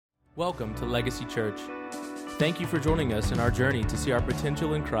Welcome to Legacy Church. Thank you for joining us in our journey to see our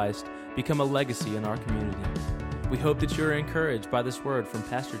potential in Christ become a legacy in our community. We hope that you are encouraged by this word from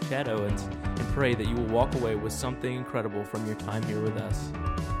Pastor Chad Owens and pray that you will walk away with something incredible from your time here with us.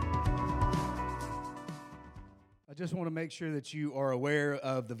 I just want to make sure that you are aware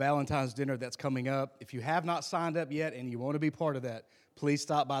of the Valentine's dinner that's coming up. If you have not signed up yet and you want to be part of that, please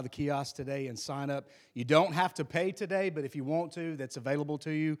stop by the kiosk today and sign up. You don't have to pay today, but if you want to, that's available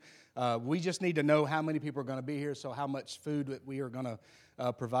to you. We just need to know how many people are going to be here, so how much food that we are going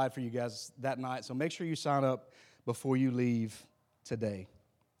to provide for you guys that night. So make sure you sign up before you leave today.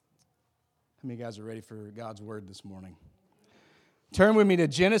 How many guys are ready for God's Word this morning? Turn with me to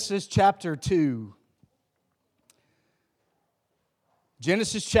Genesis chapter 2.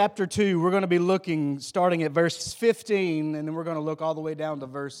 Genesis chapter 2, we're going to be looking starting at verse 15, and then we're going to look all the way down to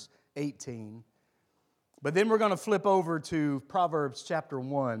verse 18. But then we're going to flip over to Proverbs chapter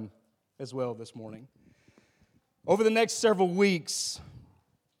 1 as well this morning. Over the next several weeks,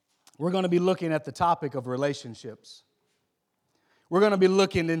 we're going to be looking at the topic of relationships. We're going to be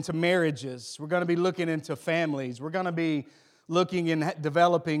looking into marriages. We're going to be looking into families. We're going to be looking in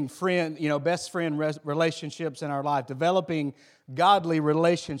developing best friend relationships in our life, developing godly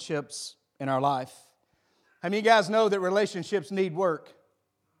relationships in our life. How many of you guys know that relationships need work?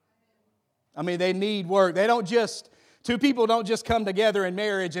 I mean, they need work. Two people don't just come together in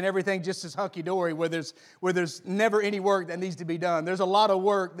marriage and everything just is hunky-dory where there's never any work that needs to be done. There's a lot of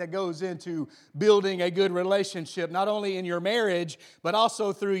work that goes into building a good relationship, not only in your marriage, but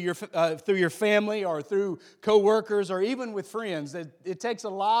also through your family or through co-workers or even with friends. It takes a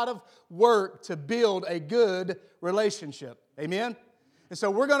lot of work to build a good relationship. Amen? And so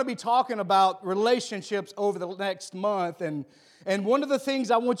we're going to be talking about relationships over the next month. And one of the things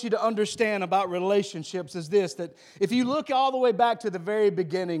I want you to understand about relationships is this, that if you look all the way back to the very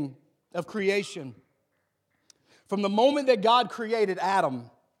beginning of creation, from the moment that God created Adam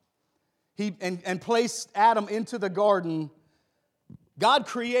and placed Adam into the garden, God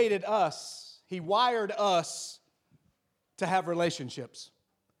created us. He wired us to have relationships.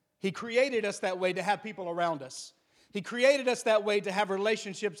 He created us that way to have people around us. He created us that way to have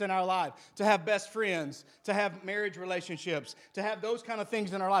relationships in our life, to have best friends, to have marriage relationships, to have those kind of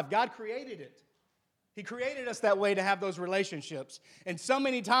things in our life. God created it. He created us that way to have those relationships. And so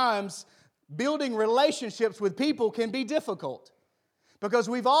many times, building relationships with people can be difficult. Because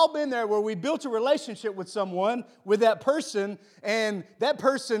we've all been there where we built a relationship with someone, with that person, and that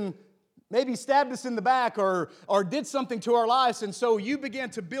person maybe stabbed us in the back or did something to our lives. And so you begin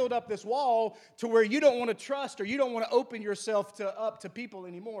to build up this wall to where you don't want to trust or you don't want to open yourself up to people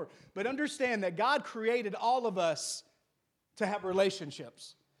anymore. But understand that God created all of us to have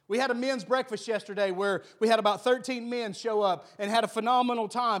relationships. We had a men's breakfast yesterday where we had about 13 men show up and had a phenomenal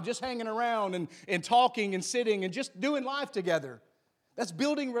time just hanging around and talking and sitting and just doing life together. That's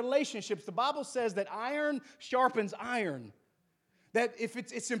building relationships. The Bible says that iron sharpens iron. That if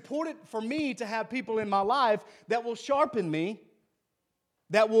it's important for me to have people in my life that will sharpen me,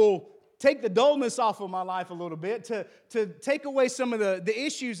 that will take the dullness off of my life a little bit, to take away some of the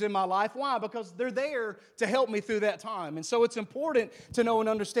issues in my life. Why? Because they're there to help me through that time. And so it's important to know and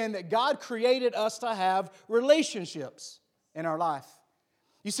understand that God created us to have relationships in our life.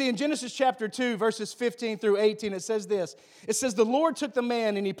 You see, in Genesis chapter 2, verses 15 through 18, it says this. It says, "The Lord took the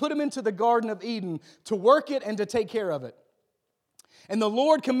man and He put him into the Garden of Eden to work it and to take care of it. And the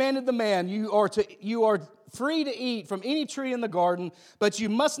Lord commanded the man, you are free to eat from any tree in the garden, but you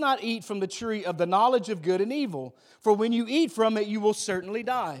must not eat from the tree of the knowledge of good and evil. For when you eat from it, you will certainly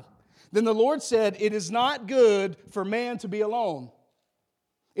die. Then the Lord said, it is not good for man to be alone.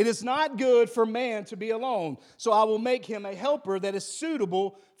 It is not good for man to be alone. So I will make him a helper that is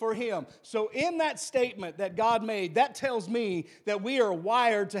suitable for him." So in that statement that God made, that tells me that we are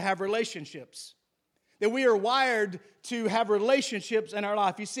wired to have relationships. That we are wired to have relationships in our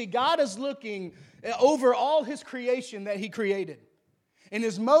life. You see, God is looking over all His creation that He created. And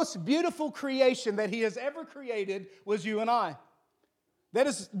His most beautiful creation that He has ever created was you and I. That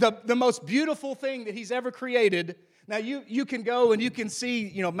is the most beautiful thing that He's ever created. Now, you can go and you can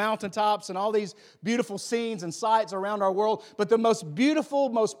see, mountaintops and all these beautiful scenes and sights around our world. But the most beautiful,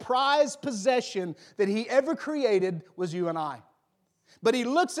 most prized possession that He ever created was you and I. But He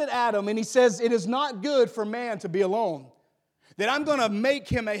looks at Adam and He says, it is not good for man to be alone. That I'm going to make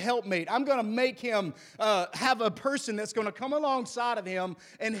him a helpmate. I'm going to make him have a person that's going to come alongside of him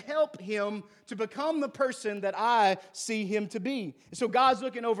and help him to become the person that I see him to be. And so God's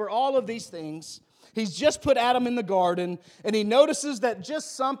looking over all of these things. He's just put Adam in the garden and He notices that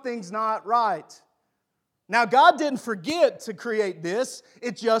just something's not right. Now, God didn't forget to create this.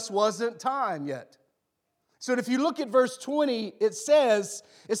 It just wasn't time yet. So if you look at verse 20, it says,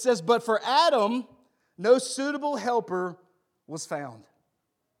 but for Adam, no suitable helper was found.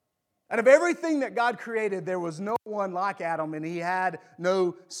 Out of everything that God created, there was no one like Adam, and he had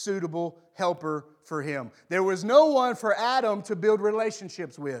no suitable helper for him. There was no one for Adam to build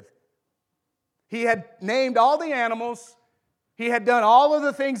relationships with. He had named all the animals. He had done all of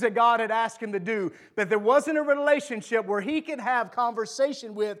the things that God had asked him to do, but there wasn't a relationship where he could have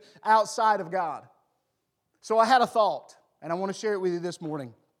conversation with outside of God. So I had a thought, and I want to share it with you this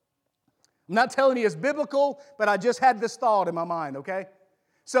morning. I'm not telling you it's biblical, but I just had this thought in my mind, okay?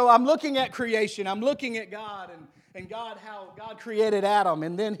 So I'm looking at creation. I'm looking at God and God, how God created Adam,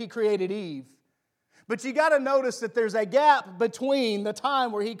 and then he created Eve. But you got to notice that there's a gap between the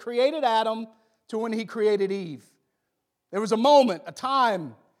time where he created Adam to when he created Eve. There was a moment, a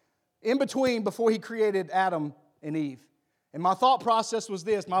time in between before he created Adam and Eve. And my thought process was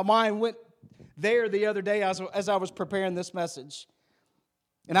this. My mind went there the other day as I was preparing this message.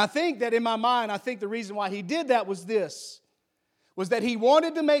 And I think that in my mind, the reason why he did that was this, was that he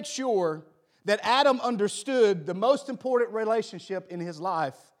wanted to make sure that Adam understood the most important relationship in his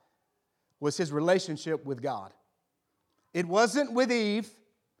life was his relationship with God. It wasn't with Eve,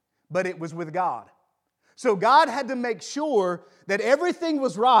 but it was with God. So God had to make sure that everything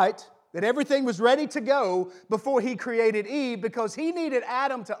was right, that everything was ready to go before he created Eve, because he needed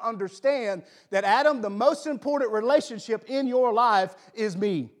Adam to understand that, Adam, the most important relationship in your life is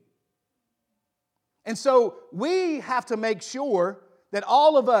me. And so we have to make sure that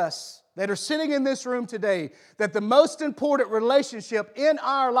all of us that are sitting in this room today, that the most important relationship in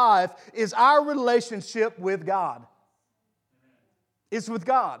our life is our relationship with God. It's with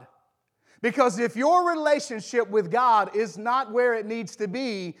God. Because if your relationship with God is not where it needs to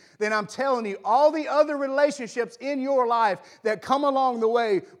be, then I'm telling you, all the other relationships in your life that come along the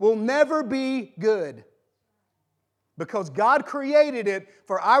way will never be good. Because God created it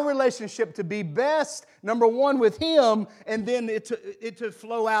for our relationship to be best, number one, with Him, and then it to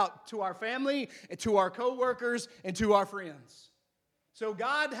flow out to our family, and to our co-workers, and to our friends. So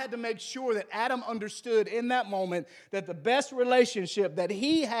God had to make sure that Adam understood in that moment that the best relationship that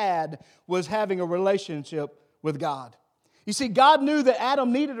he had was having a relationship with God. You see, God knew that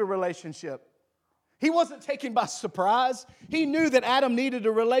Adam needed a relationship. He wasn't taken by surprise. He knew that Adam needed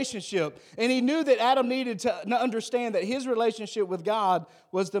a relationship. And he knew that Adam needed to understand that his relationship with God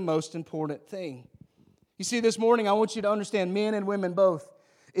was the most important thing. You see, this morning I want you to understand, men and women both,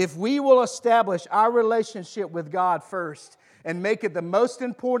 if we will establish our relationship with God first and make it the most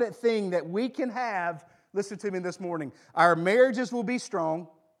important thing that we can have, listen to me this morning, our marriages will be strong,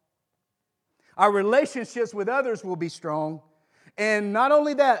 our relationships with others will be strong, and not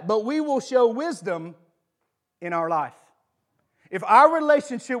only that, but we will show wisdom in our life. If our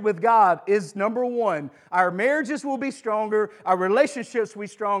relationship with God is number one, our marriages will be stronger, our relationships will be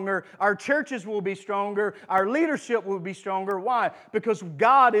stronger, our churches will be stronger, our leadership will be stronger. Why? Because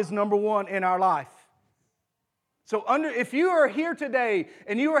God is number one in our life. So if you are here today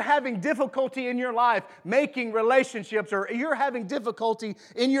and you are having difficulty in your life making relationships, or you're having difficulty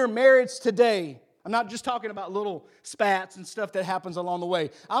in your marriage today, I'm not just talking about little spats and stuff that happens along the way.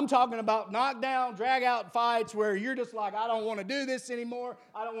 I'm talking about knockdown, drag-out fights where you're just like, I don't want to do this anymore.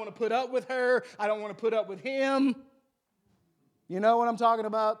 I don't want to put up with her. I don't want to put up with him. You know what I'm talking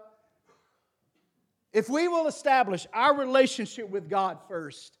about? If we will establish our relationship with God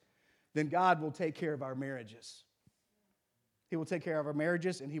first, then God will take care of our marriages. He will take care of our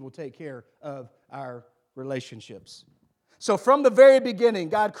marriages, and He will take care of our relationships. So from the very beginning,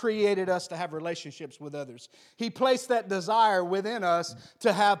 God created us to have relationships with others. He placed that desire within us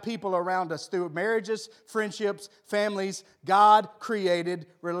to have people around us through marriages, friendships, families. God created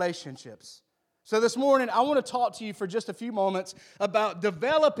relationships. So this morning, I want to talk to you for just a few moments about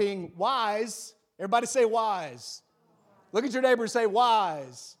developing wise, everybody say wise. Look at your neighbor and say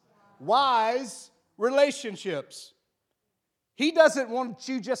wise. Wise relationships. He doesn't want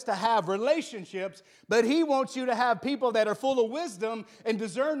you just to have relationships, but He wants you to have people that are full of wisdom and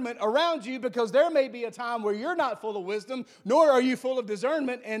discernment around you, because there may be a time where you're not full of wisdom, nor are you full of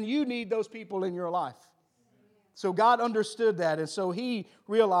discernment, and you need those people in your life. So God understood that, and so He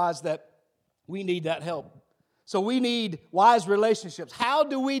realized that we need that help. So we need wise relationships. How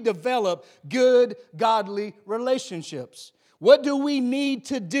do we develop good, godly relationships? What do we need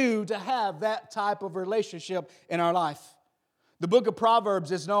to do to have that type of relationship in our life? The book of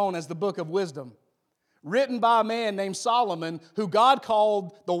Proverbs is known as the book of wisdom, written by a man named Solomon, who God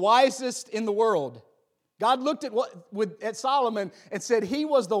called the wisest in the world. God looked at Solomon and said he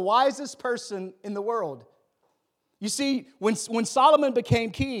was the wisest person in the world. You see, when Solomon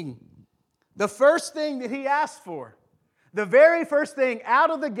became king, the first thing that he asked for, the very first thing out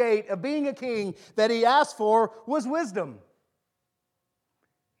of the gate of being a king that he asked for was wisdom.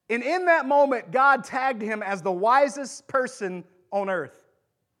 And in that moment, God tagged him as the wisest person on earth.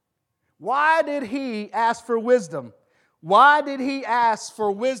 Why did he ask for wisdom? Why did he ask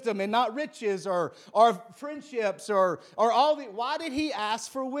for wisdom and not riches or friendships or all the... Why did he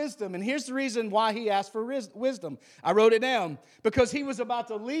ask for wisdom? And here's the reason why he asked for wisdom. I wrote it down. Because he was about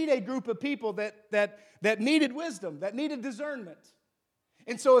to lead a group of people that needed wisdom, that needed discernment.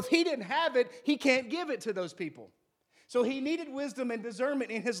 And so if he didn't have it, he can't give it to those people. So he needed wisdom and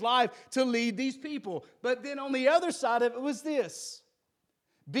discernment in his life to lead these people. But then on the other side of it was this.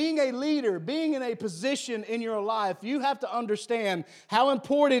 Being a leader, being in a position in your life, you have to understand how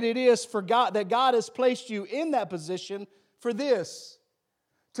important it is for God that God has placed you in that position for this.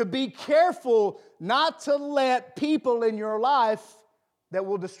 To be careful not to let people in your life that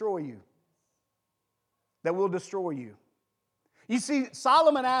will destroy you. That will destroy you. You see,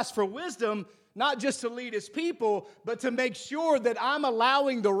 Solomon asked for wisdom not just to lead his people, but to make sure that I'm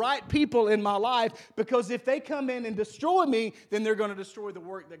allowing the right people in my life, because if they come in and destroy me, then they're going to destroy the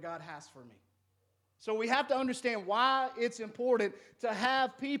work that God has for me. So we have to understand why it's important to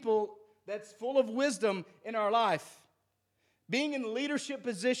have people that's full of wisdom in our life. Being in a leadership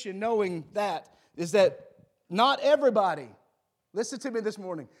position, knowing that, is that not everybody, listen to me this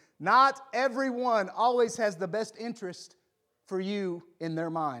morning, not everyone always has the best interest for you in their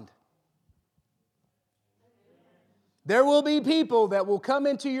mind. There will be people that will come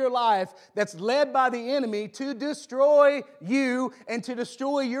into your life that's led by the enemy to destroy you and to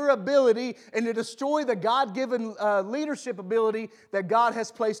destroy your ability and to destroy the God-given leadership ability that God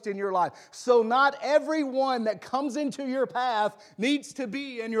has placed in your life. So not everyone that comes into your path needs to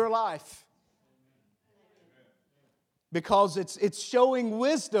be in your life. Because it's showing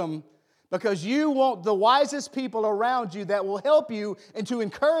wisdom, because you want the wisest people around you that will help you and to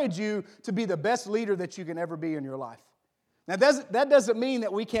encourage you to be the best leader that you can ever be in your life. Now, that doesn't mean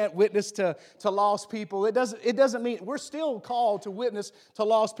that we can't witness to lost people. It doesn't mean we're still called to witness to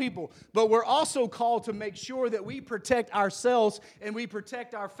lost people. But we're also called to make sure that we protect ourselves and we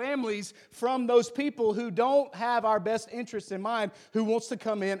protect our families from those people who don't have our best interests in mind, who wants to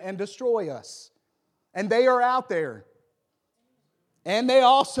come in and destroy us. And they are out there. And they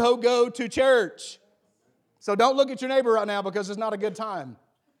also go to church. So don't look at your neighbor right now, because it's not a good time.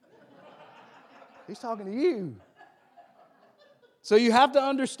 He's talking to you. So you have to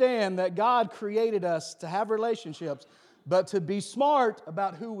understand that God created us to have relationships, but to be smart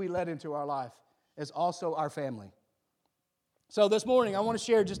about who we let into our life is also our family. So this morning, I want to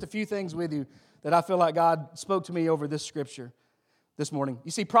share just a few things with you that I feel like God spoke to me over this scripture this morning.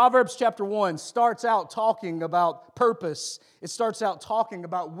 You see, Proverbs chapter 1 starts out talking about purpose. It starts out talking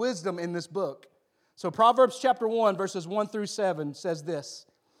about wisdom in this book. So Proverbs chapter 1, verses 1 through 7 says this.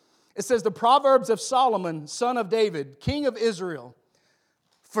 It says, the Proverbs of Solomon, son of David, king of Israel,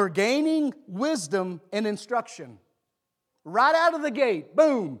 for gaining wisdom and instruction. Right out of the gate,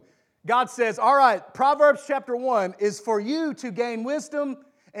 boom, God says, all right, Proverbs chapter 1 is for you to gain wisdom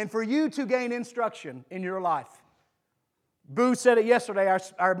and for you to gain instruction in your life. Boo said it yesterday.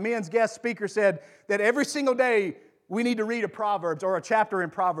 Our men's guest speaker said that every single day we need to read a Proverbs or a chapter in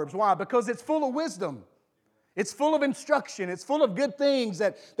Proverbs. Why? Because it's full of wisdom. It's full of instruction. It's full of good things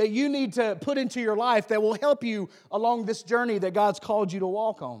that you need to put into your life that will help you along this journey that God's called you to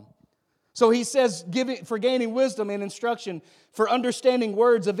walk on. So he says, for gaining wisdom and instruction, for understanding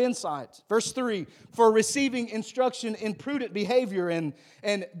words of insight. Verse 3, for receiving instruction in prudent behavior and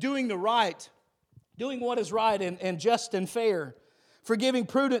doing the right, doing what is right and just and fair. For giving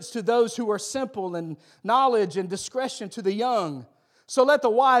prudence to those who are simple and knowledge and discretion to the young. So let the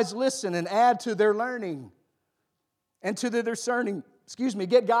wise listen and add to their learning. And to the discerning,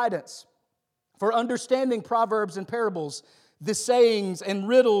 get guidance. For understanding proverbs and parables, the sayings and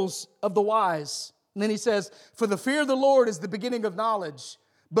riddles of the wise. And then he says, for the fear of the Lord is the beginning of knowledge,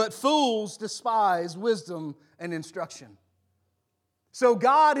 but fools despise wisdom and instruction. So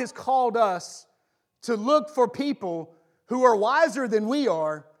God has called us to look for people who are wiser than we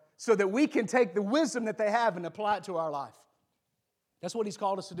are, so that we can take the wisdom that they have and apply it to our life. That's what He's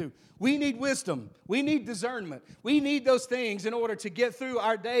called us to do. We need wisdom. We need discernment. We need those things in order to get through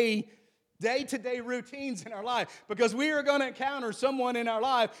our day-to-day routines in our life. Because we are going to encounter someone in our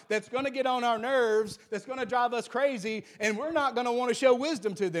life that's going to get on our nerves, that's going to drive us crazy, and we're not going to want to show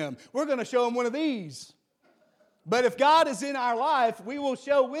wisdom to them. We're going to show them one of these. But if God is in our life, we will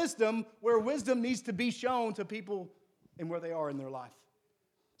show wisdom where wisdom needs to be shown to people and where they are in their life.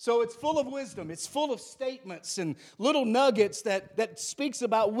 So it's full of wisdom. It's full of statements and little nuggets that speaks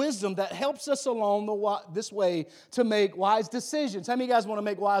about wisdom that helps us along this way to make wise decisions. How many of you guys want to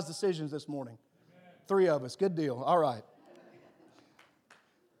make wise decisions this morning? Amen. 3 of us. Good deal. All right.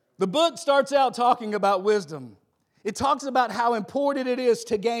 The book starts out talking about wisdom. It talks about how important it is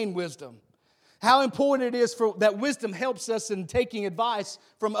to gain wisdom. How important it is that wisdom helps us in taking advice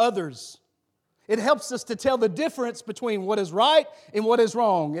from others. It helps us to tell the difference between what is right and what is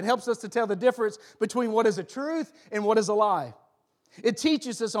wrong. It helps us to tell the difference between what is a truth and what is a lie. It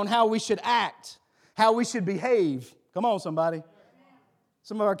teaches us on how we should act, how we should behave. Come on, somebody.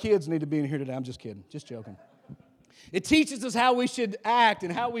 Some of our kids need to be in here today. I'm just kidding. Just joking. It teaches us how we should act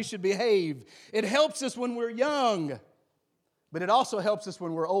and how we should behave. It helps us when we're young, but it also helps us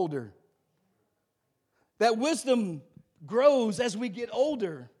when we're older. That wisdom grows as we get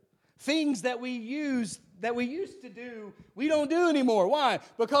older. Things that we used to do, we don't do anymore. Why?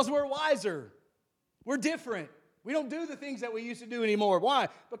 Because we're wiser. We're different. We don't do the things that we used to do anymore. Why?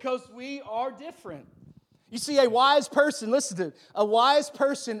 Because we are different. You see, a wise person, listen to it, a wise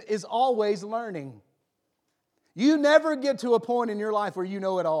person is always learning. You never get to a point in your life where you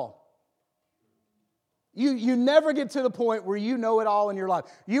know it all. You never get to the point where you know it all in your life.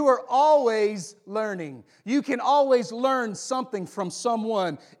 You are always learning. You can always learn something from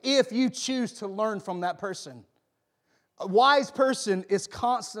someone if you choose to learn from that person. A wise person is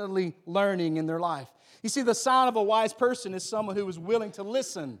constantly learning in their life. You see, the sign of a wise person is someone who is willing to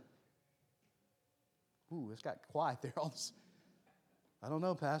listen. Ooh, it's got quiet there. I don't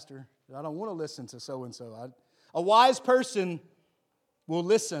know, Pastor. I don't want to listen to so-and-so. A wise person will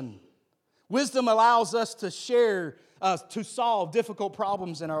listen. Wisdom allows us to share, to solve difficult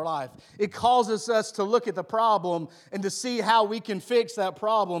problems in our life. It causes us to look at the problem and to see how we can fix that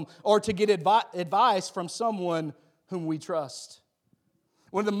problem or to get advice from someone whom we trust.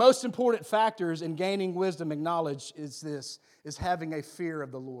 One of the most important factors in gaining wisdom and knowledge is having a fear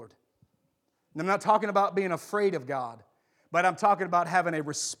of the Lord. And I'm not talking about being afraid of God, but I'm talking about having a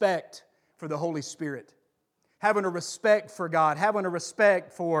respect for the Holy Spirit. Having a respect for God, having a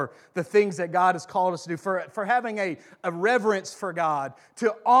respect for the things that God has called us to do, for having a reverence for God,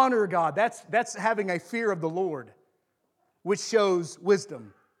 to honor God. That's having a fear of the Lord, which shows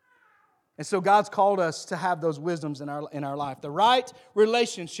wisdom. And so God's called us to have those wisdoms in our life. The right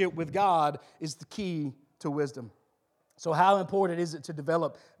relationship with God is the key to wisdom. So how important is it to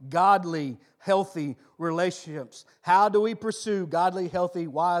develop godly, healthy relationships? How do we pursue godly, healthy,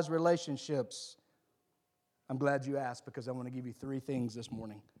 wise relationships? I'm glad you asked because I want to give you 3 things this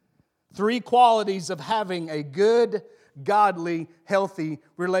morning. 3 qualities of having a good, godly, healthy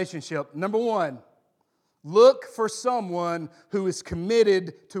relationship. Number 1, look for someone who is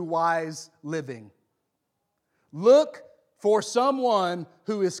committed to wise living. Look for someone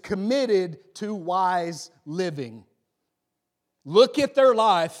who is committed to wise living. Look at their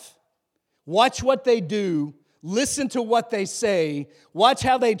life, watch what they do, listen to what they say, watch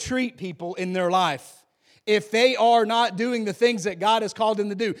how they treat people in their life. If they are not doing the things that God has called them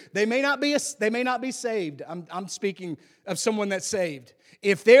to do, they may not be saved. I'm speaking of someone that's saved.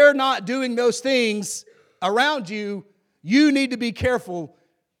 If they're not doing those things around you, you need to be careful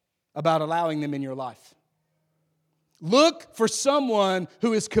about allowing them in your life. Look for someone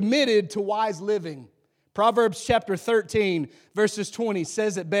who is committed to wise living. Proverbs chapter 13, verses 20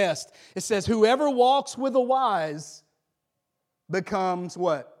 says it best. It says, whoever walks with the wise becomes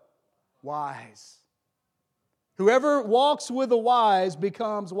what? Wise. Whoever walks with the wise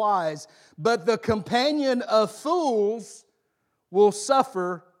becomes wise, but the companion of fools will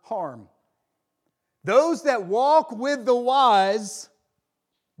suffer harm. Those that walk with the wise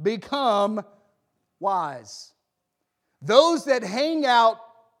become wise. Those that hang out,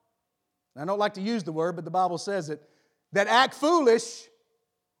 I don't like to use the word, but the Bible says it, that act foolish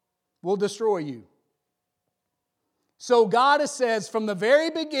will destroy you. So God says from the very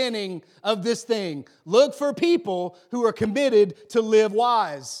beginning of this thing, look for people who are committed to live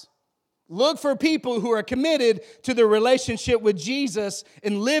wise. Look for people who are committed to the relationship with Jesus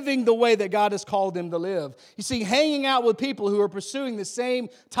and living the way that God has called them to live. You see, hanging out with people who are pursuing the same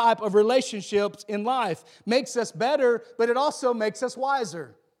type of relationships in life makes us better, but it also makes us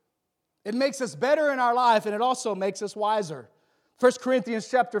wiser. It makes us better in our life, and it also makes us wiser. 1 Corinthians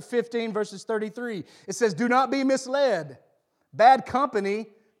chapter 15, verses 33, it says, do not be misled. Bad company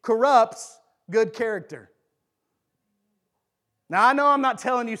corrupts good character. Now, I know I'm not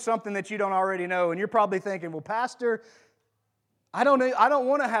telling you something that you don't already know, and you're probably thinking, well, Pastor, I don't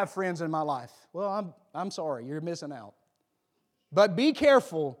want to have friends in my life. Well, I'm sorry, you're missing out. But be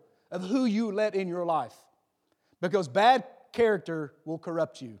careful of who you let in your life, because bad character will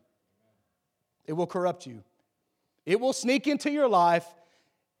corrupt you. It will corrupt you. It will sneak into your life.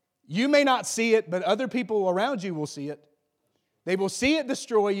 You may not see it, but other people around you will see it. They will see it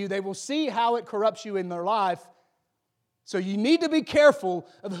destroy you. They will see how it corrupts you in their life. So you need to be careful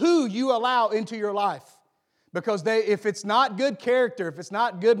of who you allow into your life. Because if it's not good character, if it's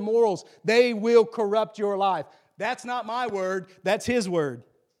not good morals, they will corrupt your life. That's not my word, that's His word.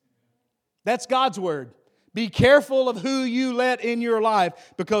 That's God's word. Be careful of who you let in your life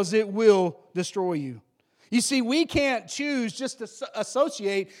because it will destroy you. You see, we can't choose just to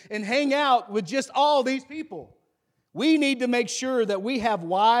associate and hang out with just all these people. We need to make sure that we have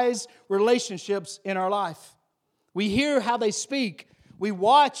wise relationships in our life. We hear how they speak. We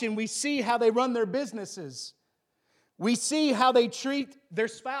watch and we see how they run their businesses. We see how they treat their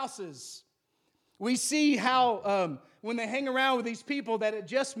spouses. We see how when they hang around with these people that it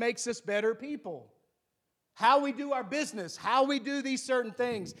just makes us better people. How we do our business, how we do these certain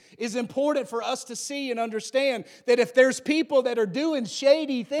things is important for us to see and understand that if there's people that are doing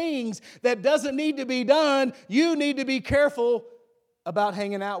shady things that doesn't need to be done, you need to be careful about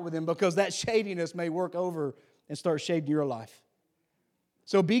hanging out with them because that shadiness may work over and start shading your life.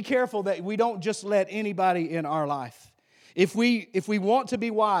 So be careful that we don't just let anybody in our life. If we want to be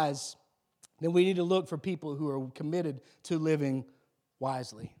wise, then we need to look for people who are committed to living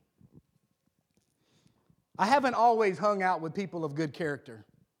wisely. I haven't always hung out with people of good character.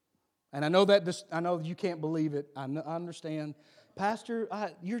 And I know you can't believe it. I understand. Pastor,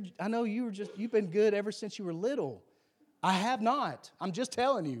 I know you've been good ever since you were little. I have not. I'm just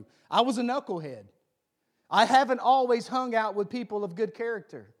telling you. I was a knucklehead. I haven't always hung out with people of good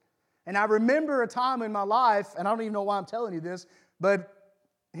character. And I remember a time in my life, and I don't even know why I'm telling you this, but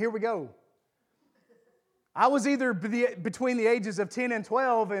here we go. I was either between the ages of 10 and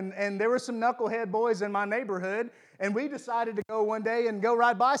 12, and there were some knucklehead boys in my neighborhood, and we decided to go one day and go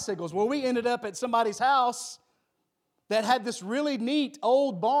ride bicycles. Well, we ended up at somebody's house that had this really neat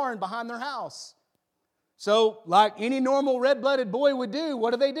old barn behind their house. So, like any normal red-blooded boy would do,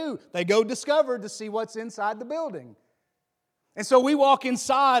 what do? They go discover to see what's inside the building. And so we walk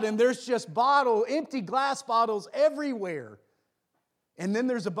inside, and there's just empty glass bottles everywhere. And then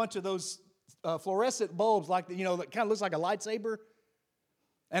there's a bunch of those fluorescent bulbs, that kind of looks like a lightsaber.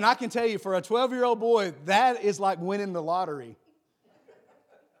 And I can tell you, for a 12-year-old boy, that is like winning the lottery.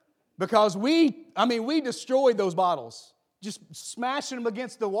 Because we destroyed those bottles, just smashing them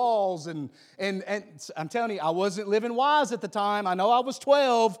against the walls. And I'm telling you, I wasn't living wise at the time. I know I was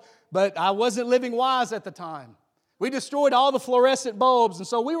 12, but I wasn't living wise at the time. We destroyed all the fluorescent bulbs, and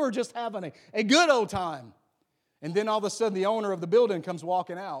so we were just having a good old time. And then all of a sudden, the owner of the building comes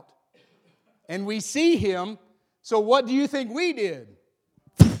walking out. And we see him, so what do you think we did?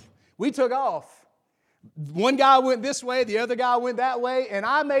 We took off. One guy went this way, the other guy went that way, and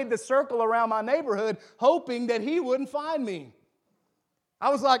I made the circle around my neighborhood hoping that he wouldn't find me. I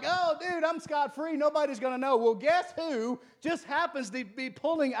was like, oh, dude, I'm scot-free. Nobody's going to know. Well, guess who just happens to be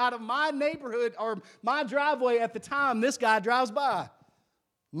pulling out of my neighborhood or my driveway at the time this guy drives by?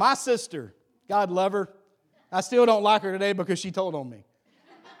 My sister. God love her. I still don't like her today because she told on me.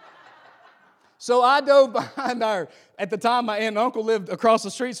 So I dove behind at the time my aunt and uncle lived across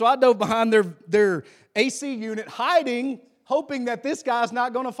the street, so I dove behind their AC unit, hoping that this guy's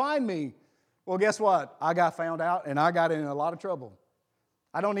not going to find me. Well, guess what? I got found out, and I got in a lot of trouble.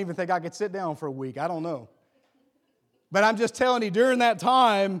 I don't even think I could sit down for a week. I don't know. But I'm just telling you, during that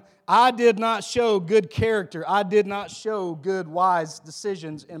time, I did not show good character. I did not show good, wise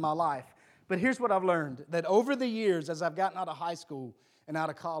decisions in my life. But here's what I've learned, that over the years, as I've gotten out of high school and out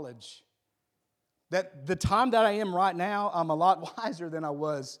of college, that the time that I am right now, I'm a lot wiser than I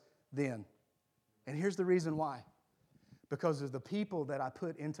was then. And here's the reason why. Because of the people that I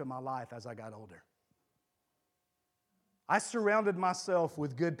put into my life as I got older. I surrounded myself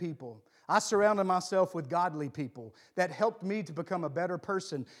with good people. I surrounded myself with godly people that helped me to become a better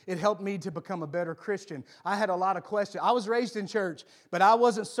person. It helped me to become a better Christian. I had a lot of questions. I was raised in church, but I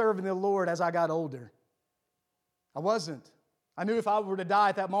wasn't serving the Lord as I got older. I wasn't. I knew if I were to die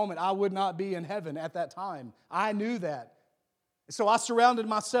at that moment, I would not be in heaven at that time. I knew that. So I surrounded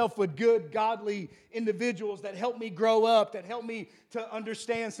myself with good, godly individuals that helped me grow up, that helped me to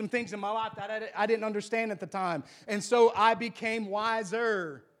understand some things in my life that I didn't understand at the time. And so I became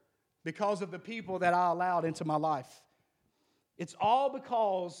wiser because of the people that I allowed into my life. It's all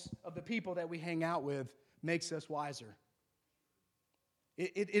because of the people that we hang out with makes us wiser.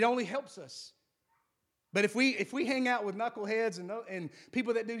 It only helps us. But if we hang out with knuckleheads and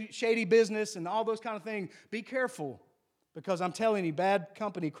people that do shady business and all those kind of things, be careful. Because I'm telling you, bad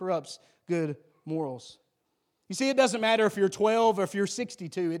company corrupts good morals. You see, it doesn't matter if you're 12 or if you're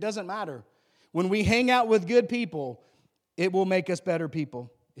 62. It doesn't matter. When we hang out with good people, it will make us better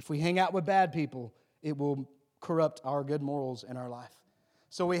people. If we hang out with bad people, it will corrupt our good morals in our life.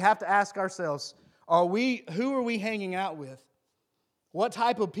 So we have to ask ourselves, who are we hanging out with? What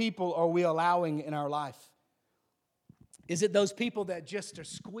type of people are we allowing in our life? Is it those people that just are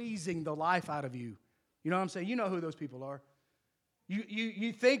squeezing the life out of you? You know what I'm saying? You know who those people are.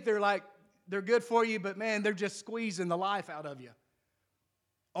 You think they're good for you, but man, they're just squeezing the life out of you.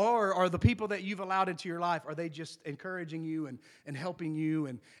 Or are the people that you've allowed into your life, are they just encouraging you and helping you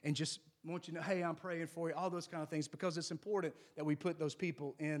and just want you to know, hey, I'm praying for you, all those kind of things, because it's important that we put those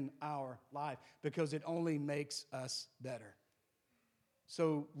people in our life because it only makes us better.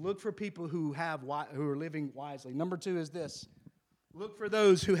 So look for people who are living wisely. Number 2 is this. Look for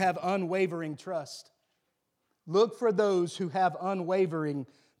those who have unwavering trust. Look for those who have unwavering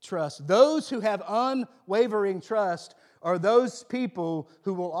trust. Those who have unwavering trust are those people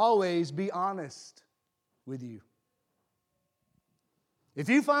who will always be honest with you. If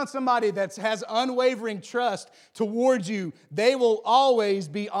you find somebody that has unwavering trust towards you, they will always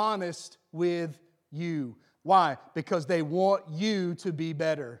be honest with you. Why? Because they want you to be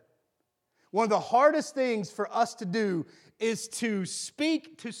better. One of the hardest things for us to do is to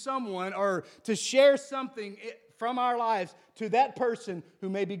speak to someone or to share something from our lives to that person who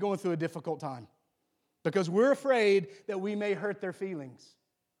may be going through a difficult time. Because we're afraid that we may hurt their feelings.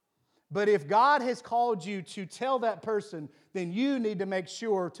 But if God has called you to tell that person, then you need to make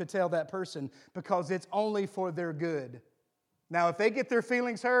sure to tell that person because it's only for their good. Now, if they get their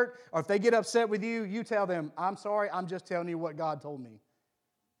feelings hurt or if they get upset with you, you tell them, I'm sorry, I'm just telling you what God told me.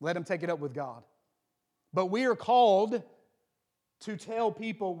 Let them take it up with God. But we are called to tell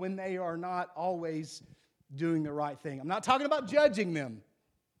people when they are not always doing the right thing. I'm not talking about judging them.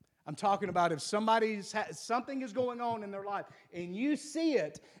 I'm talking about if something is going on in their life and you see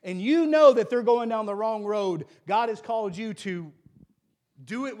it and you know that they're going down the wrong road, God has called you to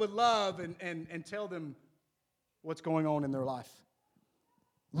do it with love and tell them what's going on in their life.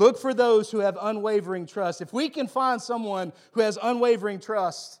 Look for those who have unwavering trust. If we can find someone who has unwavering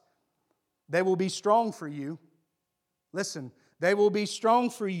trust, they will be strong for you. Listen, they will be strong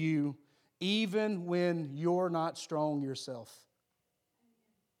for you even when you're not strong yourself.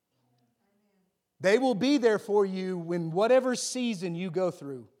 They will be there for you when whatever season you go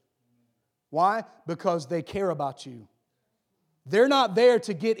through. Why? Because they care about you. They're not there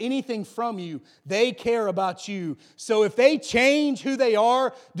to get anything from you. They care about you. So if they change who they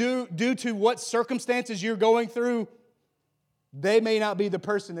are due to what circumstances you're going through, they may not be the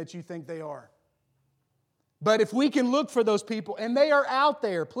person that you think they are. But if we can look for those people, and they are out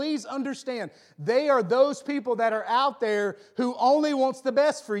there, please understand, they are those people that are out there who only wants the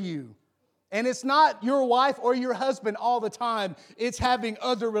best for you. And it's not your wife or your husband all the time. It's having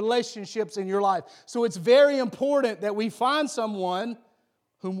other relationships in your life. So it's very important that we find someone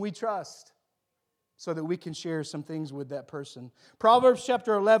whom we trust so that we can share some things with that person. Proverbs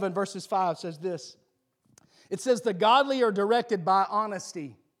chapter 11, verses 5 says this. It says, the godly are directed by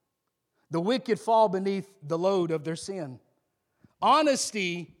honesty. The wicked fall beneath the load of their sin.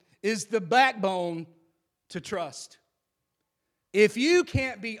 Honesty is the backbone to trust. If you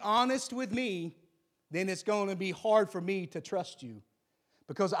can't be honest with me, then it's going to be hard for me to trust you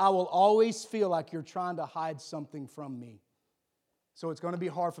because I will always feel like you're trying to hide something from me. So it's going to be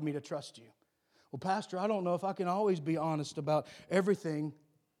hard for me to trust you. Well, Pastor, I don't know if I can always be honest about everything.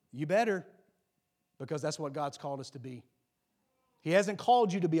 You better, because that's what God's called us to be. He hasn't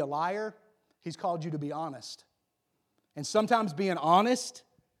called you to be a liar. He's called you to be honest. And sometimes being honest,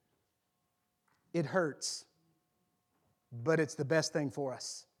 it hurts. But it's the best thing for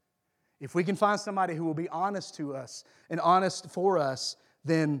us. If we can find somebody who will be honest to us and honest for us,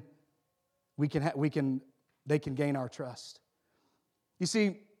 then they can gain our trust. You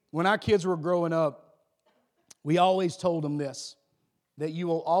see, when our kids were growing up, we always told them this, that you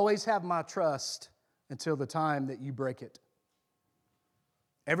will always have my trust until the time that you break it.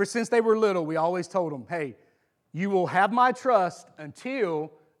 Ever since they were little, we always told them, hey, you will have my trust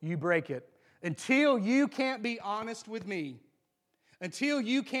until you break it. Until you can't be honest with me, until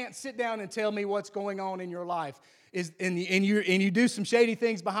you can't sit down and tell me what's going on in your life, and you do some shady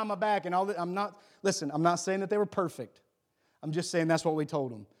things behind my back and all that. I'm not saying that they were perfect. I'm just saying that's what we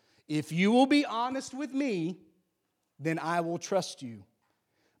told them. If you will be honest with me, then I will trust you.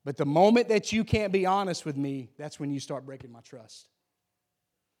 But the moment that you can't be honest with me, that's when you start breaking my trust.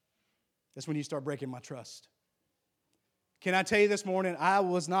 That's when you start breaking my trust. Can I tell you this morning, I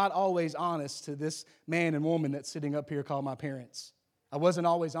was not always honest to this man and woman that's sitting up here called my parents. I wasn't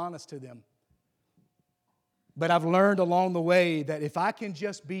always honest to them. But I've learned along the way that if I can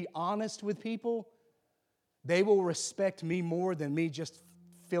just be honest with people, they will respect me more than me just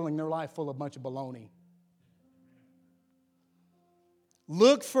filling their life full of a bunch of baloney.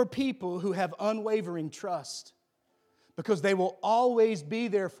 Look for people who have unwavering trust, because they will always be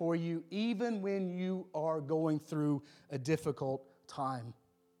there for you even when you are going through a difficult time.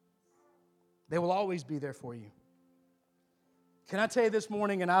 They will always be there for you. Can I tell you this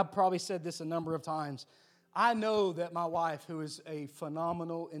morning, and I've probably said this a number of times, I know that my wife, who is a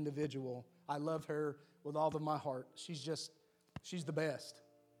phenomenal individual, I love her with all of my heart. She's the best.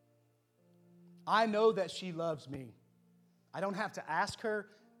 I know that she loves me. I don't have to ask her.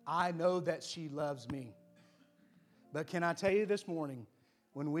 I know that she loves me. But can I tell you this morning,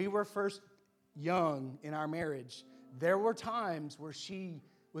 when we were first young in our marriage, there were times where she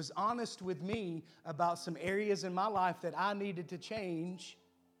was honest with me about some areas in my life that I needed to change,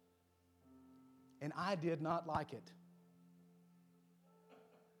 and I did not like it.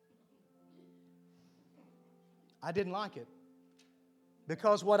 I didn't like it.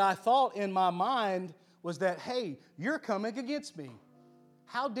 Because what I thought in my mind was that, hey, you're coming against me.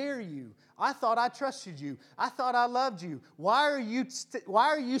 How dare you? I thought I trusted you. I thought I loved you. Why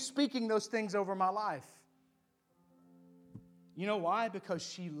are you speaking those things over my life? You know why? Because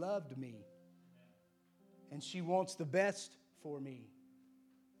she loved me. And she wants the best for me.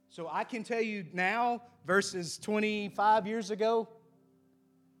 So I can tell you now, versus 25 years ago,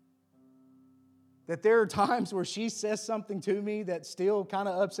 that there are times where she says something to me that still kind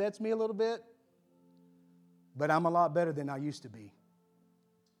of upsets me a little bit. But I'm a lot better than I used to be.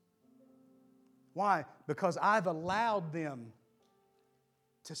 Why? Because I've allowed them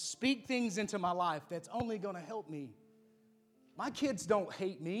to speak things into my life that's only going to help me. My kids don't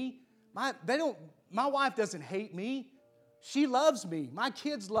hate me. My wife doesn't hate me. She loves me. My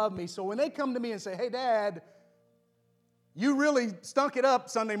kids love me. So when they come to me and say, hey, Dad, you really stunk it up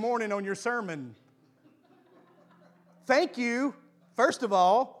Sunday morning on your sermon. Thank you, first of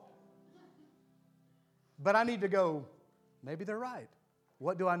all. But I need to go, maybe they're right.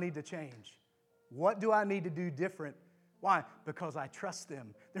 What do I need to change? What do I need to do different? Why? Because I trust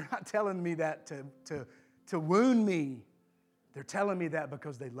them. They're not telling me that to wound me. They're telling me that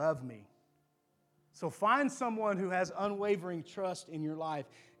because they love me. So find someone who has unwavering trust in your life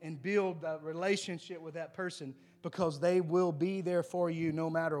and build a relationship with that person, because they will be there for you no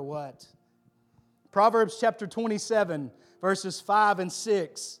matter what. Proverbs chapter 27, verses 5 and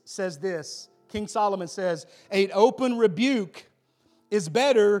 6 says this. King Solomon says, an open rebuke is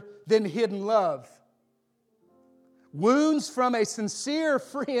better than hidden love. Wounds from a sincere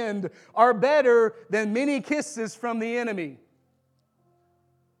friend are better than many kisses from the enemy.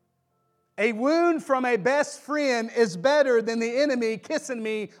 A wound from a best friend is better than the enemy kissing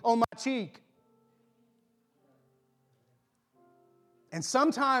me on my cheek. And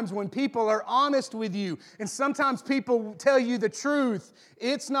sometimes when people are honest with you, and sometimes people tell you the truth,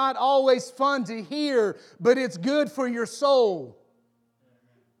 it's not always fun to hear, but it's good for your soul.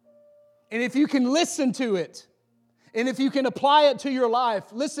 And if you can listen to it, and if you can apply it to your life,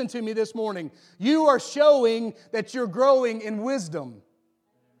 listen to me this morning, you are showing that you're growing in wisdom.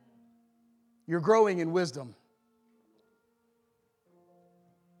 You're growing in wisdom.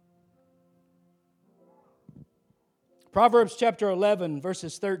 Proverbs chapter 11,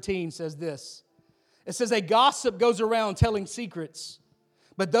 verses 13 says this. It says, a gossip goes around telling secrets,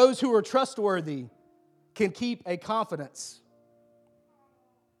 but those who are trustworthy can keep a confidence.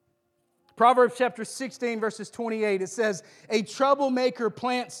 Proverbs chapter 16, verses 28, it says, a troublemaker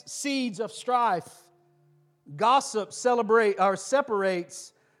plants seeds of strife. Gossip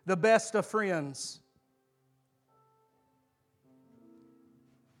separates the best of friends.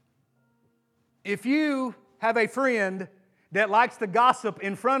 If you have a friend that likes to gossip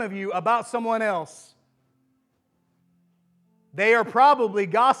in front of you about someone else, they are probably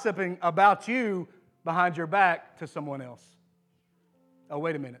gossiping about you behind your back to someone else. Oh,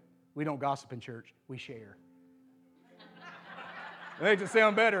 wait a minute. We don't gossip in church. We share. It makes it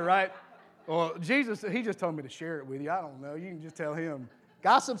sound better, right? Well, Jesus, He just told me to share it with you. I don't know. You can just tell Him.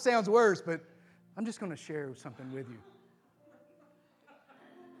 Gossip sounds worse, but I'm just going to share something with you.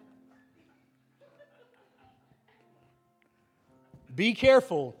 Be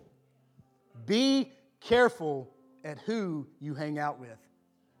careful. Be careful at who you hang out with.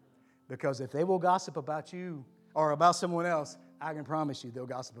 Because if they will gossip about you or about someone else, I can promise you they'll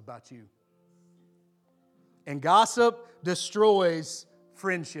gossip about you. And gossip destroys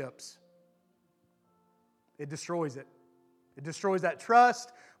friendships. It destroys it. It destroys that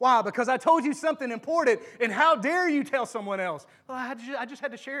trust. Why? Because I told you something important, and how dare you tell someone else? Well, I just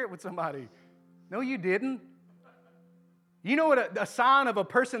had to share it with somebody. No, you didn't. You know what a sign of a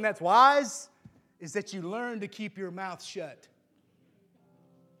person that's wise is? That you learn to keep your mouth shut.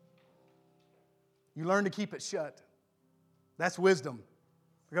 You learn to keep it shut. That's wisdom.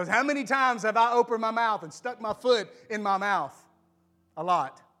 Because how many times have I opened my mouth and stuck my foot in my mouth? A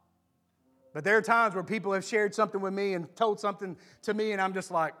lot. But there are times where people have shared something with me and told something to me, and I'm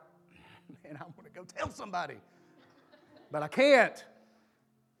just like, man, I want to go tell somebody. But I can't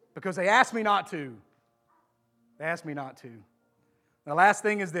because they asked me not to. They asked me not to. The last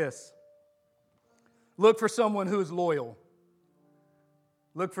thing is this. Look for someone who is loyal.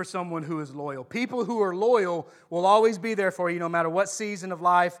 Look for someone who is loyal. People who are loyal will always be there for you no matter what season of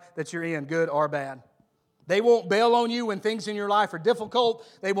life that you're in, good or bad. They won't bail on you when things in your life are difficult.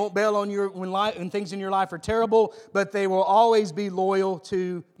 They won't bail on you when things in your life are terrible, but they will always be loyal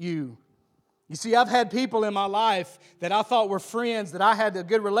to you. You see, I've had people in my life that I thought were friends, that I had a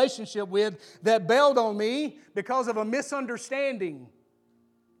good relationship with, that bailed on me because of a misunderstanding.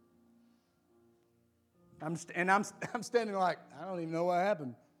 I'm standing like, I don't even know what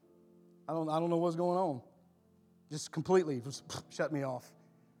happened. I don't know what's going on. Just completely shut me off.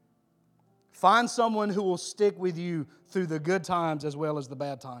 Find someone who will stick with you through the good times as well as the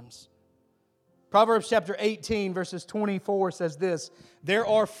bad times. Proverbs chapter 18, verses 24 says this, there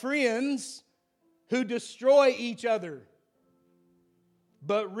are friends who destroy each other,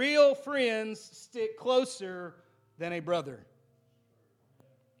 but real friends stick closer than a brother.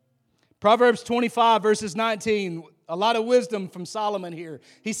 Proverbs 25, verses 19, a lot of wisdom from Solomon here.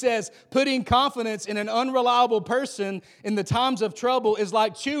 He says, putting confidence in an unreliable person in the times of trouble is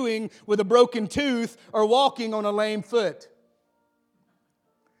like chewing with a broken tooth or walking on a lame foot.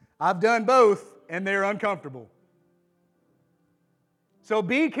 I've done both, and they're uncomfortable. So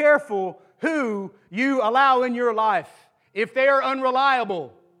be careful who you allow in your life. If they are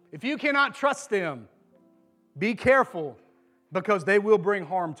unreliable, if you cannot trust them, be careful because they will bring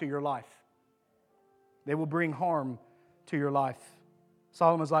harm to your life. They will bring harm to your life.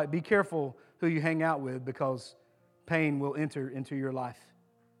 Solomon's like, be careful who you hang out with because pain will enter into your life.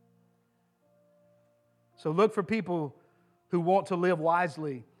 So look for people who want to live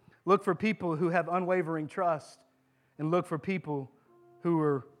wisely. Look for people who have unwavering trust. And look for people who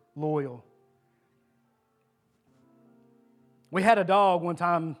are loyal. We had a dog one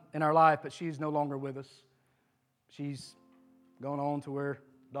time in our life, but she's no longer with us. She's gone on to where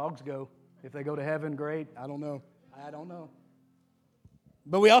dogs go. If they go to heaven, great. I don't know.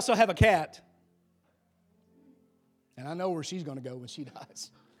 But we also have a cat. And I know where she's going to go when she dies.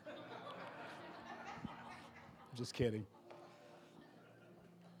 Just kidding.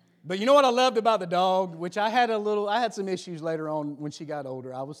 But you know what I loved about the dog, which I had some issues later on when she got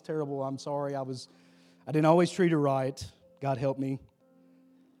older. I was terrible. I'm sorry. I didn't always treat her right. God help me.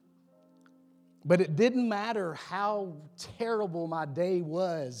 But it didn't matter how terrible my day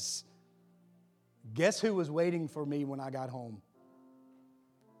was. Guess who was waiting for me when I got home?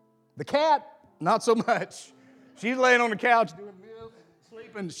 The cat, not so much. She's laying on the couch doing this,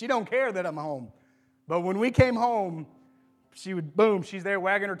 sleeping. She don't care that I'm home. But when we came home, she's there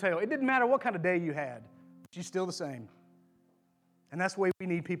wagging her tail. It didn't matter what kind of day you had. She's still the same. And that's the way we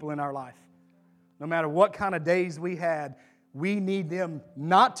need people in our life. No matter what kind of days we had, we need them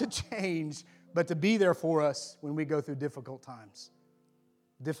not to change, but to be there for us when we go through difficult times.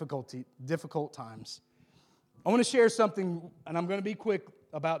 Difficult times. I want to share something, and I'm going to be quick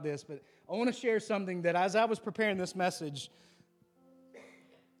about this, but I want to share something that as I was preparing this message,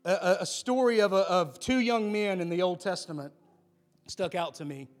 a story of two young men in the Old Testament stuck out to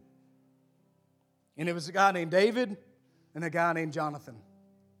me. And it was a guy named David and a guy named Jonathan.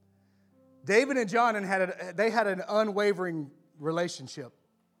 David and Jonathan had an unwavering relationship.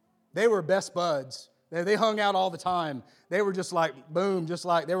 They were best buds. They hung out all the time. They were just like, boom,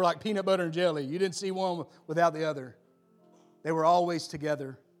 they were like peanut butter and jelly. You didn't see one without the other. They were always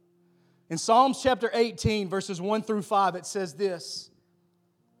together. In Psalms chapter 18, verses 1 through 5, it says this.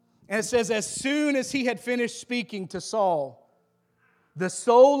 And it says, as soon as he had finished speaking to Saul, the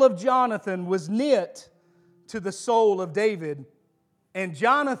soul of Jonathan was knit to the soul of David, and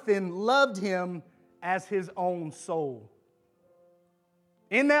Jonathan loved him as his own soul.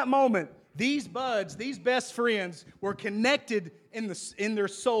 In that moment, these buds, these best friends, were connected in their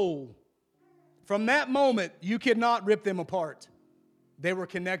soul. From that moment, you could not rip them apart. They were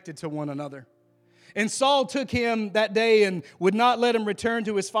connected to one another. And Saul took him that day and would not let him return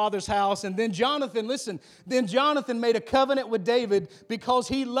to his father's house. And then Jonathan made a covenant with David because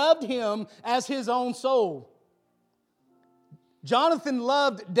he loved him as his own soul. Jonathan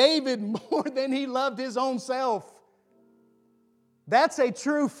loved David more than he loved his own self. That's a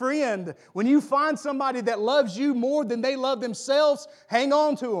true friend. When you find somebody that loves you more than they love themselves, hang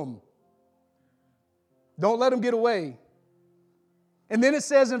on to them. Don't let them get away. And then it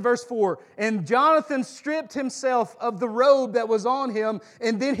says in verse 4, and Jonathan stripped himself of the robe that was on him,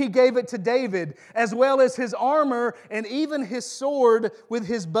 and then he gave it to David, as well as his armor and even his sword with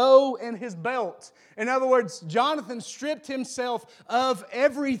his bow and his belt. In other words, Jonathan stripped himself of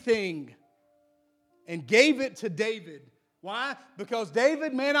everything and gave it to David. Why? Because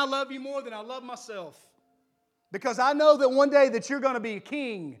David, man, I love you more than I love myself. Because I know that one day that you're going to be a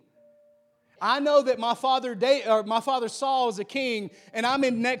king. I know that my father Saul is a king, and I'm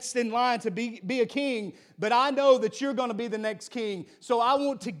next in line to be a king, but I know that you're going to be the next king. So I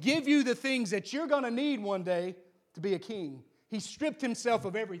want to give you the things that you're going to need one day to be a king. He stripped himself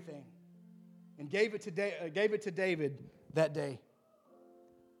of everything and gave it to David that day.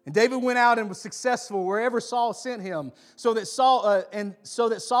 And David went out and was successful wherever Saul sent him, so that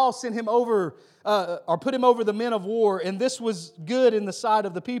Saul sent him over or put him over the men of war. And this was good in the sight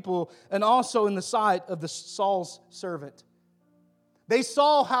of the people and also in the sight of Saul's servant. They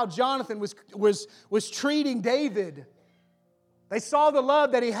saw how Jonathan was treating David. They saw the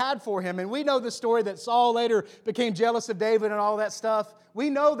love that he had for him. And we know the story that Saul later became jealous of David and all that stuff.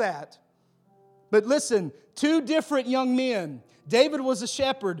 We know that. But listen, two different young men. David was a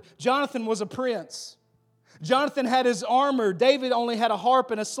shepherd. Jonathan was a prince. Jonathan had his armor. David only had a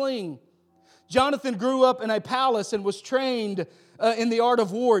harp and a sling. Jonathan grew up in a palace and was trained in the art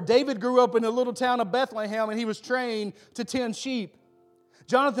of war. David grew up in the little town of Bethlehem, and he was trained to tend sheep.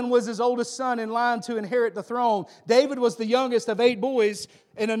 Jonathan was his oldest son in line to inherit the throne. David was the youngest of 8 boys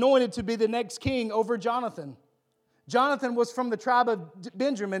and anointed to be the next king over Jonathan. Jonathan was from the tribe of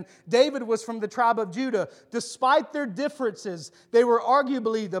Benjamin. David was from the tribe of Judah. Despite their differences, they were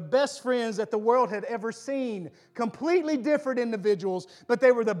arguably the best friends that the world had ever seen. Completely different individuals, but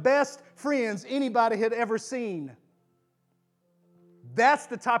they were the best friends anybody had ever seen. That's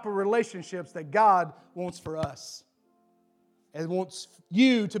the type of relationships that God wants for us. And wants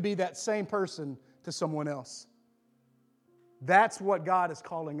you to be that same person to someone else. That's what God is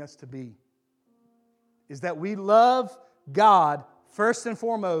calling us to be. Is that we love God first and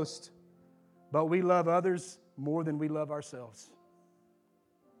foremost, but we love others more than we love ourselves.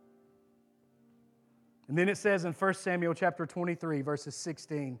 And then it says in 1 Samuel chapter 23, verses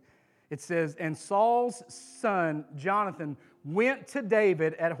 16, it says, and Saul's son Jonathan went to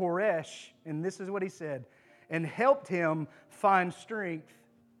David at Horesh, and this is what he said, and helped him find strength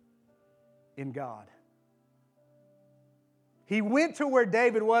in God. He went to where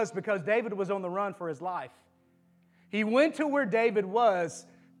David was because David was on the run for his life. He went to where David was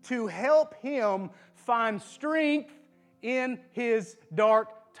to help him find strength in his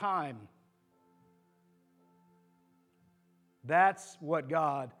dark time. That's what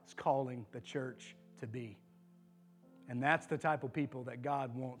God is calling the church to be. And that's the type of people that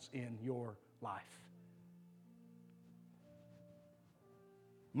God wants in your life.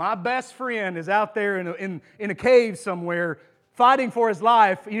 My best friend is out there in a cave somewhere fighting for his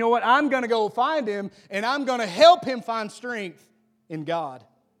life. You know what? I'm going to go find him, and I'm going to help him find strength in God.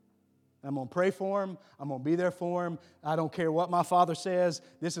 I'm going to pray for him. I'm going to be there for him. I don't care what my father says.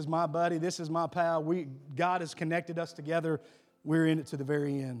 This is my buddy. This is my pal. God has connected us together. We're in it to the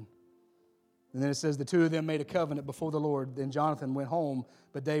very end. And then it says the two of them made a covenant before the Lord. Then Jonathan went home,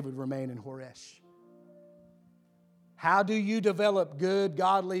 but David remained in Horesh. How do you develop good,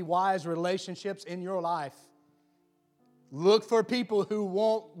 godly, wise relationships in your life? Look for people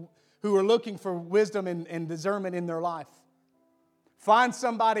who are looking for wisdom and discernment in their life. Find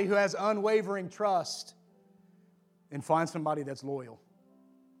somebody who has unwavering trust, and find somebody that's loyal.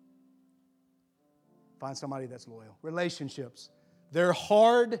 Find somebody that's loyal. Relationships. They're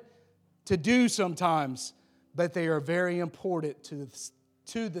hard to do sometimes, but they are very important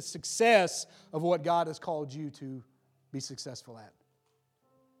to the success of what God has called you to be successful at.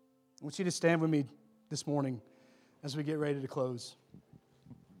 I want you to stand with me this morning as we get ready to close.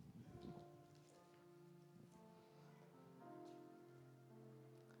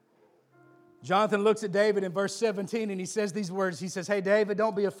 Jonathan looks at David in verse 17 and he says these words. He says, hey, David,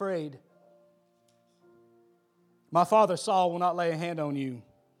 don't be afraid. My father Saul will not lay a hand on you,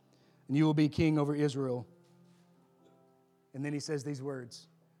 and you will be king over Israel. And then he says these words,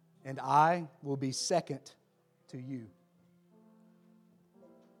 and I will be second to you.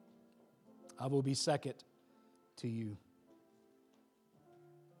 I will be second to you.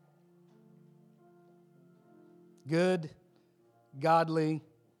 Good, godly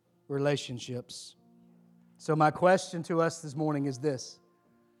relationships. So my question to us this morning is this.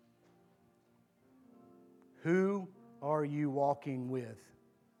 Who are you walking with?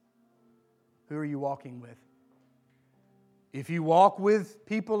 Who are you walking with? If you walk with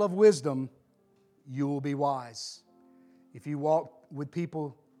people of wisdom, you will be wise. If you walk with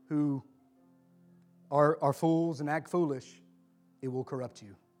people who are fools and act foolish, it will corrupt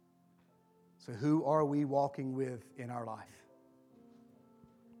you. So who are we walking with in our life?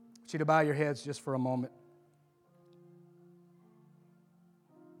 I want you to bow your heads just for a moment.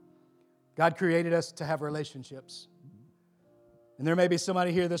 God created us to have relationships. And there may be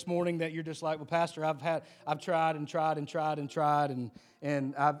somebody here this morning that you're just like, well, Pastor, I've tried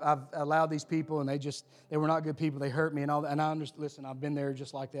and I've allowed these people and they were not good people. They hurt me and all that. And I understand, listen, I've been there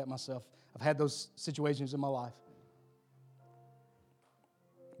just like that myself. I've had those situations in my life.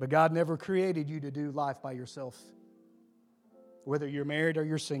 But God never created you to do life by yourself. Whether you're married or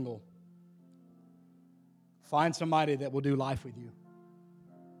you're single, find somebody that will do life with you.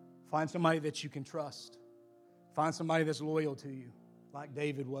 Find somebody that you can trust. Find somebody that's loyal to you, like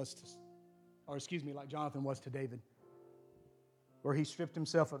like Jonathan was to David, where he stripped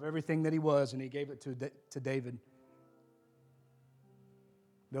himself of everything that he was and he gave it to David.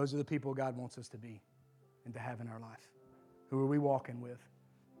 Those are the people God wants us to be and to have in our life. Who are we walking with?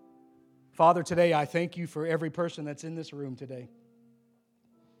 Father, today I thank you for every person that's in this room today.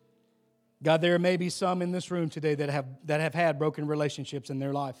 God, there may be some in this room today that have had broken relationships in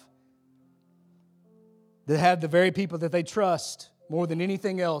their life. That have the very people that they trust more than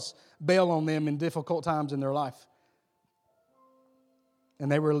anything else bail on them in difficult times in their life.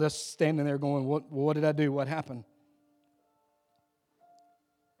 And they were just standing there going, what did I do? What happened?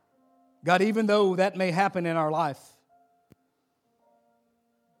 God, even though that may happen in our life,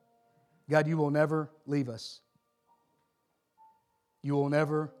 God, you will never leave us. You will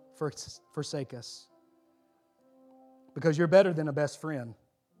never forsake us. Because you're better than a best friend.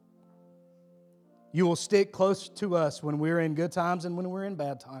 You will stick close to us when we're in good times and when we're in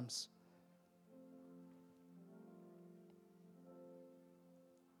bad times.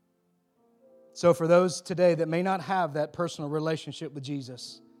 So for those today that may not have that personal relationship with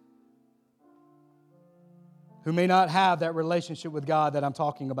Jesus, who may not have that relationship with God that I'm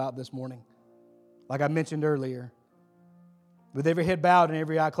talking about this morning, like I mentioned earlier, with every head bowed and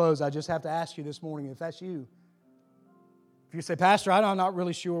every eye closed, I just have to ask you this morning, if that's you, if you say, Pastor, I'm not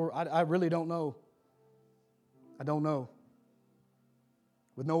really sure, I really don't know. I don't know.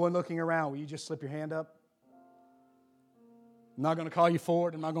 With no one looking around, will you just slip your hand up? I'm not going to call you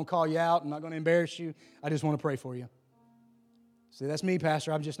forward. I'm not going to call you out. I'm not going to embarrass you. I just want to pray for you. Say, that's me,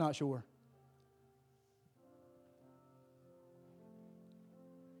 Pastor. I'm just not sure.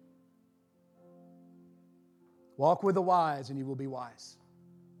 Walk with the wise and you will be wise.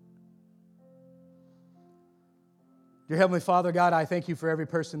 Dear Heavenly Father, God, I thank you for every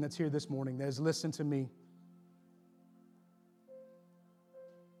person that's here this morning that has listened to me.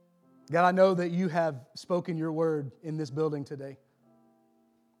 God, I know that you have spoken your word in this building today.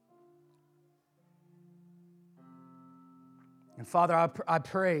 And Father, I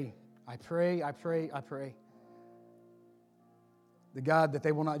pray that God, that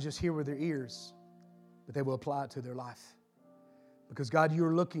they will not just hear with their ears, but they will apply it to their life. Because God, you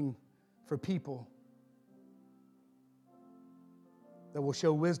are looking for people that will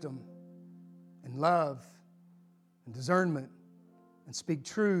show wisdom and love and discernment and speak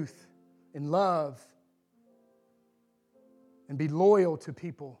truth in love and be loyal to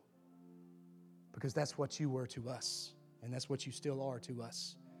people, because that's what you were to us and that's what you still are to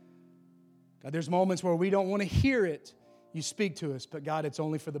us. God, there's moments where we don't want to hear it. You speak to us, but God, it's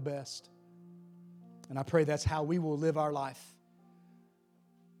only for the best. And I pray that's how we will live our life.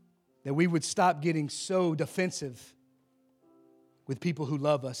 That we would stop getting so defensive with people who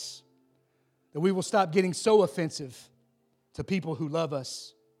love us. That we will stop getting so offensive to people who love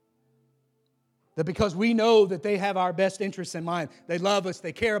us. That because we know that they have our best interests in mind, they love us,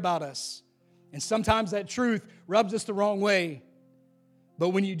 they care about us. And sometimes that truth rubs us the wrong way. But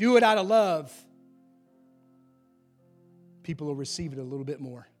when you do it out of love, people will receive it a little bit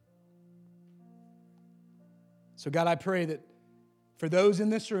more. So God, I pray that for those in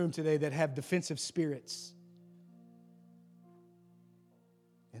this room today that have defensive spirits,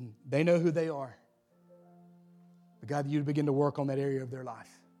 and they know who they are, but God, you'd begin to work on that area of their life.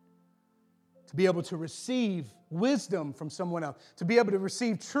 To be able to receive wisdom from someone else. To be able to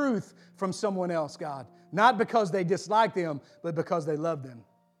receive truth from someone else, God. Not because they dislike them, but because they love them.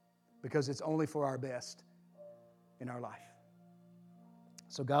 Because it's only for our best in our life.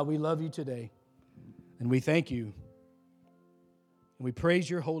 So God, we love you today. And we thank you. And we praise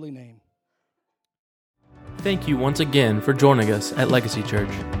your holy name. Thank you once again for joining us at Legacy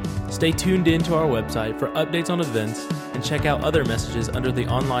Church. Stay tuned in to our website for updates on events and check out other messages under the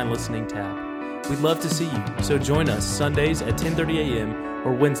online listening tab. We'd love to see you, so join us Sundays at 10:30 a.m.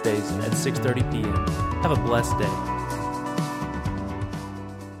 or Wednesdays at 6:30 p.m. Have a blessed day.